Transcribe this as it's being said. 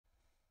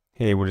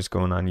Hey, what is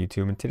going on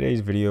YouTube? In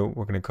today's video,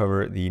 we're going to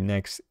cover the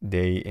next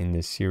day in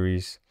this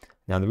series.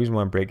 Now, the reason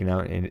why I'm breaking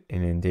out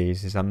in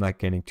days is I'm not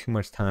getting too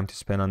much time to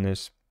spend on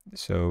this.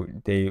 So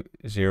day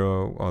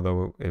 0,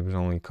 although it was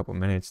only a couple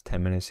minutes,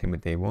 10 minutes, same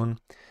with day 1.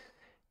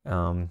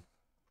 A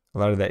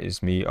lot of that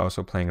is me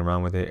also playing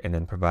around with it and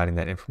then providing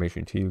that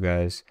information to you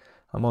guys.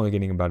 I'm only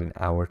getting about an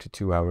hour to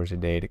 2 hours a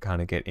day to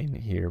kind of get in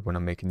here when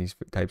I'm making these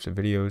types of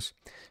videos.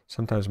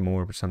 Sometimes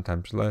more, but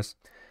sometimes less.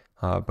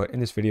 But in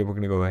this video, we're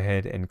going to go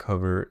ahead and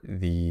cover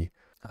the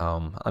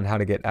on how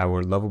to get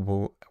our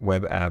Lovable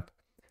web app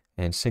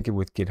and sync it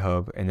with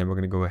GitHub. And then we're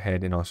going to go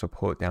ahead and also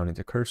pull it down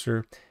into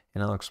Cursor.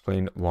 And I'll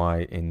explain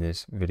why in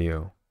this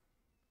video.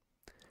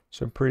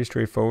 So pretty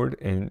straightforward.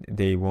 In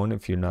day 1,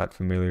 if you're not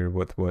familiar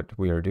with what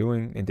we are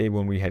doing, in day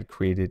 1, we had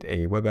created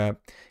a web app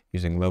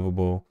using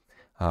Lovable.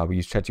 We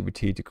used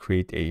ChatGPT to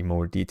create a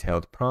more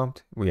detailed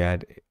prompt. We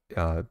had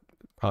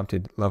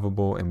prompted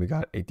Lovable and we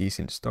got a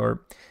decent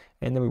start.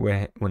 And then we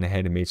went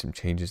ahead and made some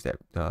changes that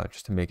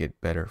just to make it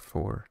better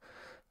for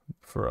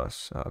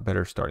us, a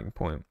better starting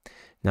point.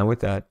 Now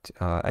with that,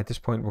 at this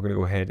point, we're going to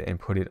go ahead and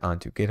put it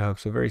onto GitHub.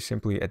 So very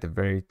simply, at the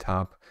very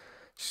top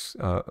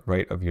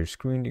right of your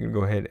screen, you can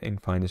go ahead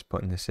and find this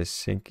button that says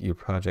sync your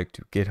project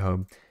to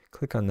GitHub.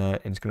 Click on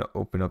that and it's going to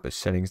open up a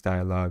settings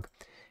dialog.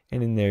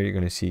 And in there, you're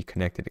going to see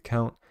connected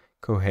account.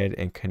 Go ahead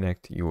and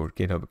connect your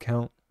GitHub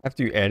account.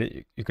 After you add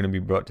it, you're going to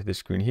be brought to this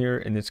screen here,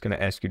 and it's going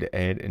to ask you to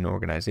add an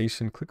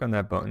organization. Click on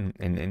that button,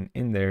 and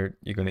in there,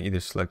 you're going to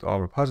either select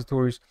all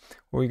repositories,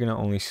 or you're going to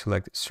only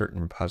select certain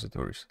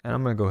repositories. And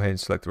I'm going to go ahead and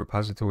select the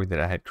repository that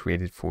I had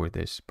created for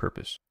this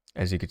purpose.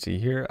 As you can see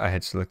here, I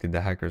had selected the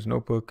Hacker's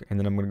Notebook, and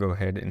then I'm going to go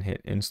ahead and hit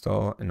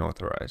install and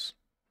authorize.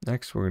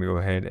 Next, we're going to go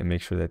ahead and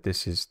make sure that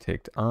this is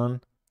ticked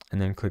on,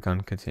 and then click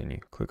on continue.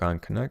 Click on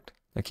connect.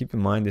 Now keep in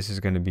mind this is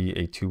going to be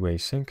a two-way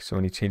sync, so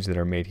any changes that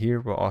are made here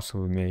will also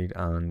be made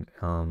on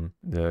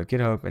the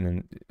GitHub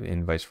and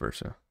then vice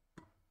versa.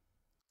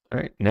 All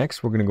right,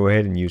 next we're going to go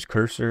ahead and use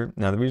Cursor.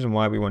 Now the reason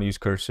why we want to use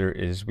Cursor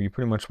is we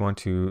pretty much want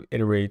to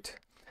iterate.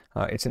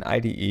 It's an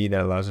IDE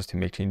that allows us to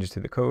make changes to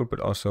the code, but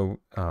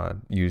also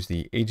use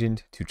the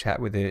agent to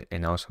chat with it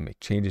and also make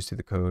changes to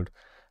the code.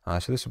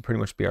 So this will pretty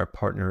much be our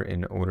partner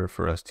in order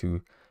for us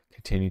to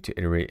continue to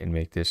iterate and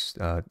make this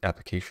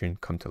application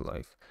come to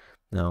life.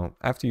 Now,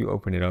 after you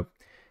open it up,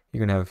 you're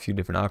going to have a few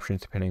different options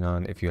depending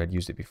on if you had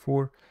used it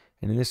before.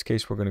 And in this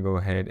case, we're going to go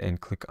ahead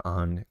and click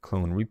on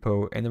clone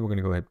repo, and then we're going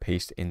to go ahead and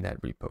paste in that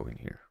repo in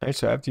here. All right,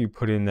 so after you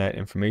put in that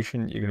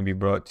information, you're going to be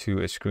brought to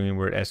a screen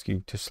where it asks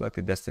you to select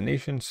a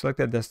destination. Select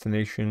that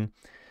destination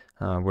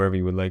wherever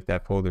you would like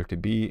that folder to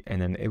be,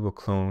 and then it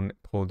will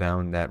pull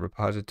down that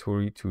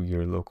repository to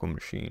your local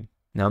machine.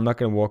 Now, I'm not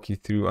going to walk you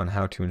through on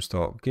how to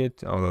install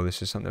Git, although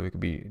this is something that could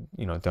be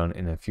done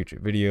in a future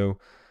video.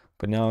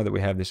 But now that we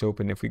have this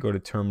open, if we go to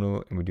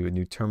terminal and we do a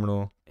new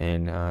terminal,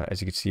 and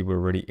as you can see, we're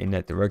already in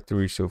that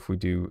directory. So if we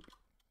do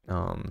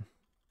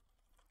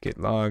git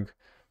log,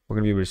 we're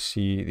going to be able to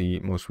see the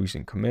most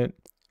recent commit.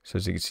 So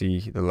as you can see,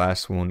 the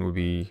last one would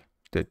be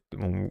that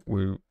when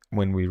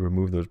we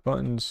remove those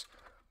buttons,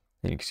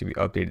 and you can see we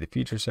updated the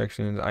feature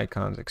sections,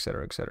 icons,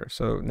 etc., etc.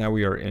 So now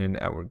we are in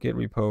our Git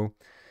repo.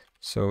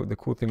 So the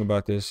cool thing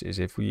about this is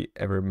if we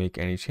ever make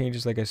any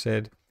changes, like I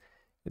said,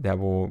 that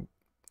will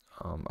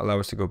allow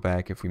us to go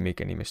back if we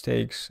make any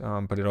mistakes,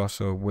 but it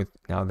also,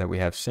 now that we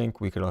have sync,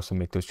 we could also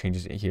make those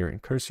changes here in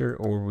Cursor,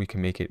 or we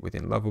can make it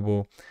within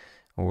Lovable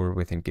or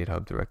within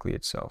GitHub directly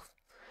itself.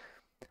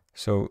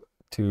 So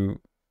to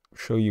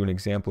show you an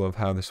example of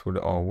how this would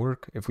all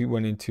work, if we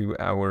went into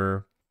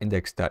our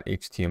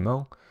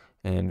index.html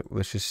and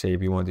let's just say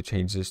we wanted to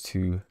change this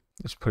to,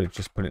 just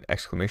put an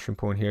exclamation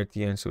point here at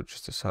the end, so it's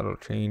just a subtle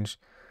change,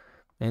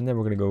 and then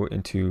we're going to go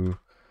into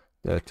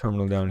the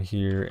terminal down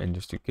here and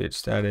just do git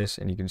status,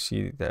 and you can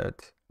see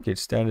that git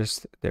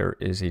status, there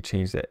is a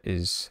change that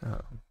is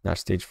not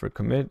staged for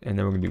commit, and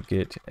then we're going to do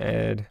git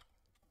add.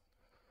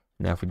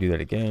 Now if we do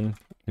that again,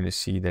 you're going to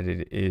see that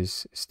it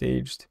is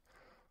staged,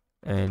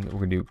 and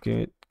we're going to do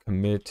git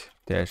commit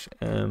 -m,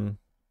 and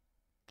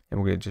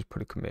we're going to just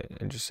put a commit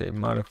and just say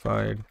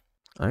modified.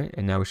 All right,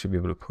 and now we should be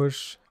able to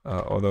push,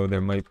 although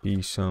there might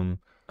be some,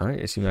 all right,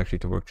 it seemed actually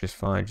to work just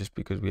fine just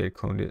because we had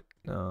cloned it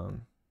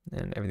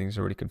and everything's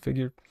already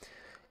configured.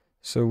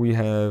 So we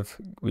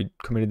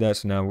committed that.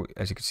 So now,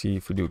 as you can see,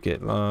 if we do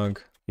git log,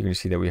 you're going to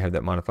see that we have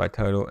that modified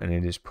title and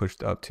it is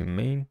pushed up to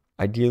main.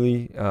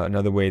 Ideally,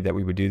 another way that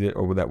we would do that,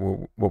 or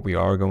what we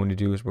are going to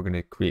do, is we're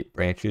going to create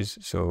branches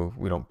so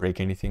we don't break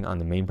anything on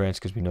the main branch,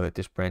 because we know that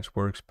this branch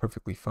works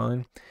perfectly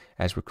fine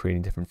as we're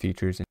creating different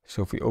features. And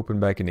so if we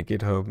open back into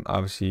GitHub,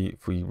 obviously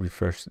if we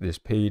refresh this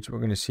page, we're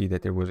going to see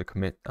that there was a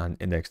commit on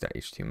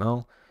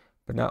index.html,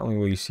 but not only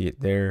will you see it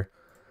there,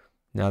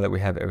 now that we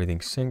have everything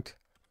synced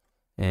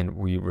and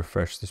we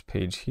refresh this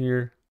page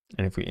here,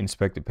 and if we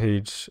inspect the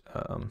page,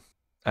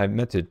 I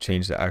meant to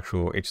change the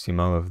actual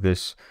HTML of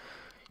this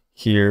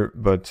here,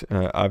 but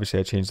obviously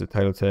I changed the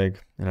title tag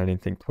and I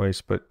didn't think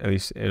twice, but at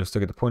least it'll still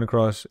get the point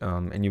across,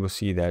 and you will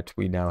see that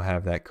we now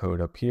have that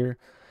code up here.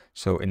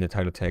 So in the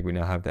title tag, we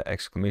now have that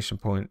exclamation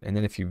point. And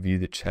then if you view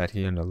the chat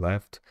here on the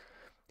left,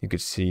 you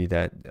could see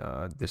that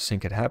the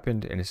sync had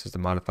happened, and this is the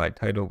modified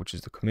title, which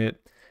is the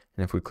commit.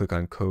 And if we click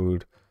on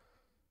code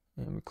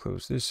and we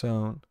close this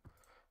out,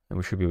 and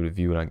we should be able to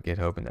view it on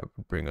GitHub, and that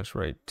would bring us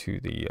right to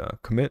the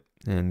commit,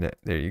 and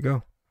there you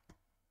go.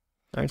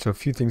 All right, so a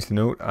few things to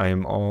note.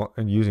 I'm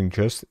using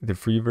just the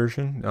free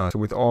version. So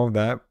with all of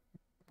that,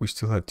 we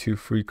still have 2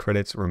 free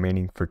credits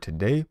remaining for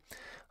today.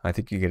 I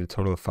think you get a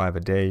total of 5 a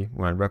day.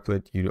 When on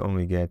Replit, you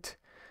only get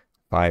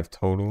 5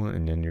 total,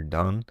 and then you're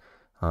done.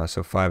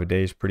 So 5 a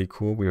day is pretty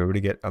cool. We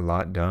already get a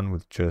lot done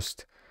with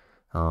just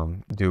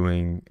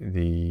doing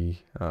the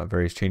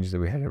various changes that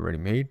we had already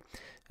made.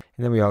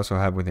 And then we also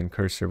have within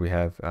Cursor, we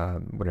have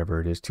whatever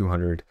it is,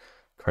 200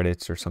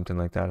 credits or something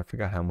like that. I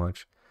forgot how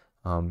much.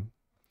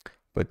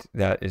 But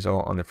that is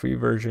all on the free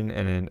version,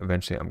 and then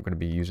eventually I'm going to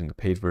be using the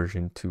paid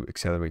version to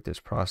accelerate this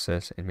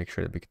process and make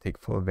sure that we can take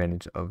full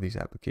advantage of these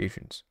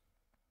applications.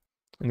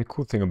 And the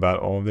cool thing about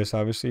all of this,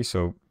 obviously,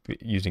 so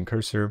using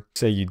Cursor,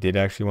 say you did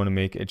actually want to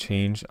make a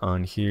change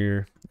on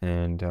here,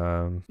 and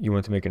you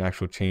want to make an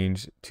actual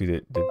change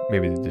to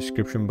maybe the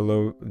description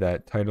below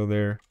that title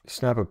there.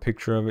 Snap a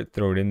picture of it,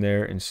 throw it in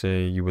there, and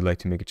say you would like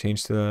to make a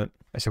change to that.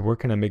 I said, where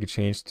can I make a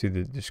change to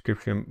the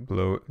description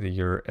below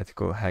your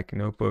ethical hacking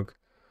notebook?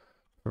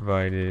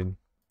 Provided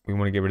we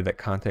want to get rid of that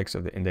context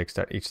of the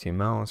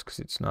index.html because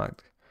it's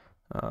not,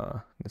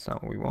 that's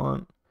not what we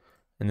want.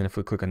 And then if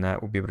we click on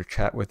that, we'll be able to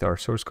chat with our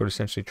source code,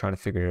 essentially trying to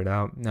figure it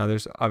out. Now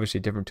there's obviously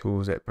different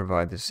tools that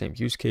provide the same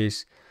use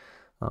case,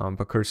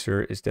 but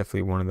Cursor is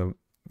definitely one of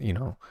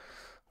the,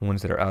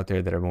 ones that are out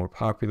there that are more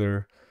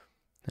popular.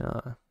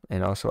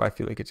 And also I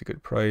feel like it's a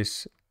good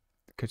price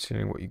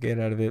considering what you get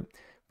out of it.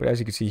 But as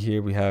you can see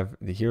here, we have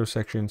the hero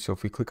section. So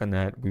if we click on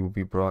that, we will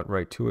be brought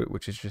right to it,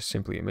 which is just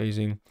simply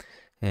amazing.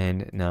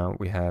 And now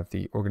we have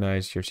the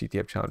organize your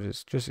CTF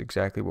challenges, just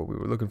exactly what we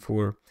were looking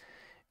for.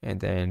 And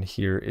then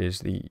here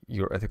is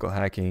your ethical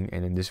hacking,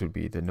 and then this would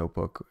be the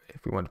notebook.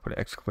 If we want to put an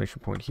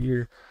exclamation point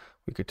here,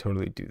 we could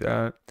totally do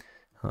that.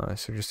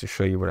 So just to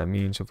show you what I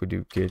mean, so if we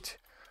do git,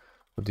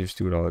 we'll just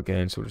do it all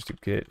again. So we'll just do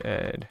git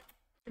add.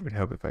 It would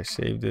help if I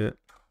saved it.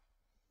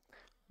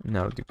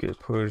 Now we'll do git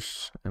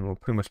push, and we'll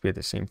pretty much be at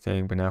the same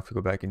thing. But now if we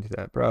go back into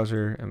that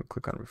browser and we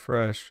click on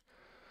refresh,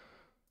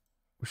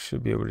 we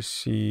should be able to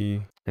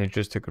see, and it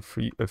just took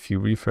a few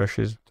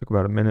refreshes, took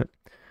about a minute.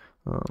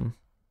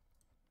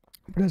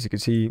 But as you can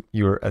see,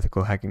 your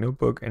ethical hacking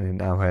notebook, and it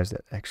now has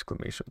that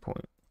exclamation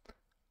point.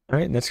 All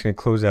right, and that's going to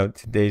close out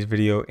today's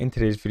video. In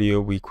today's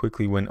video, we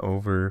quickly went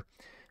over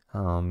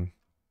on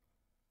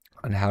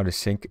how to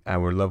sync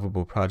our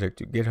Lovable project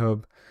to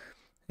GitHub.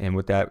 And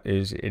what that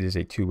is, it is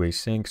a two-way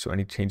sync. So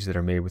any changes that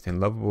are made within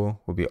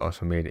Lovable will be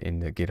also made in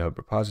the GitHub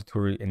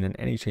repository. And then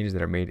any changes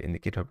that are made in the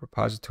GitHub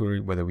repository,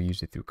 whether we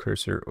use it through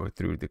Cursor or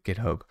through the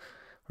GitHub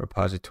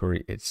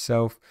repository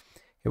itself,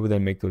 it will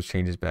then make those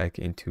changes back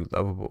into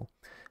Lovable.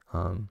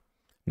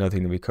 Another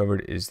thing that we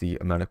covered is the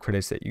amount of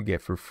credits that you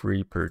get for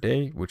free per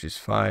day, which is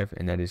 5,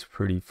 and that is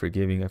pretty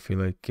forgiving. I feel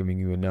like giving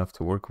you enough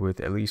to work with,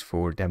 at least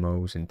for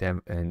demos and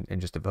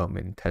just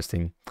development and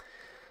testing.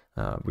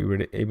 We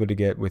were able to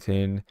get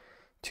within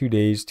 2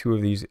 days, 2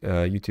 of these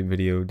YouTube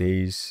video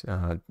days.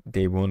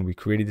 Day 1, we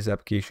created this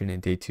application,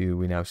 and day 2,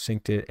 we now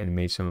synced it and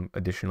made some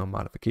additional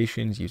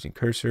modifications using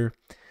Cursor.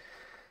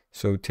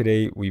 So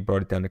today we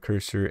brought it down to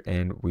Cursor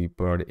and we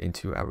brought it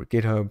into our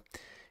GitHub.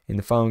 In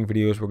the following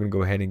videos, we're going to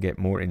go ahead and get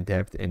more in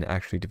depth in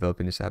actually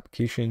developing this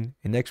application.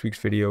 In next week's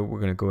video, we're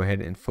going to go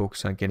ahead and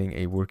focus on getting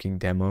a working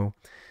demo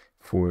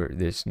for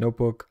this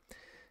notebook.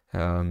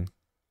 And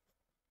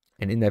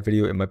in that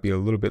video, it might be a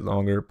little bit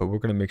longer, but we're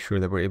going to make sure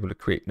that we're able to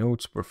create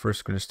notes. We're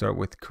first going to start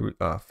with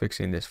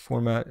fixing this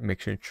format and make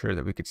sure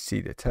that we could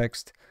see the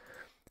text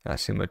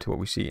similar to what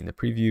we see in the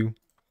preview.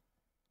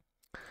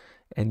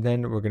 And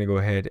then we're going to go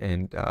ahead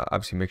and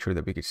obviously make sure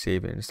that we could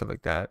save it and stuff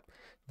like that.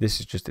 This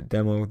is just a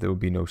demo. There will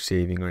be no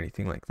saving or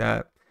anything like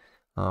that.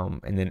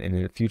 And then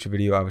in a future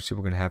video, obviously,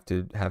 we're going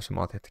to have some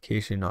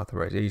authentication,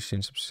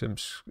 authorization, some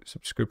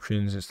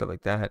subscriptions and stuff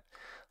like that.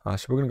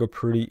 So we're going to go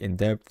pretty in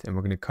depth, and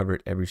we're going to cover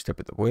it every step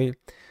of the way.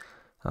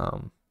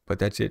 But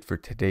that's it for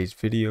today's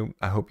video.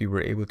 I hope you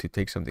were able to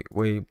take something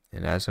away.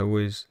 And as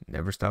always,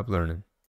 never stop learning.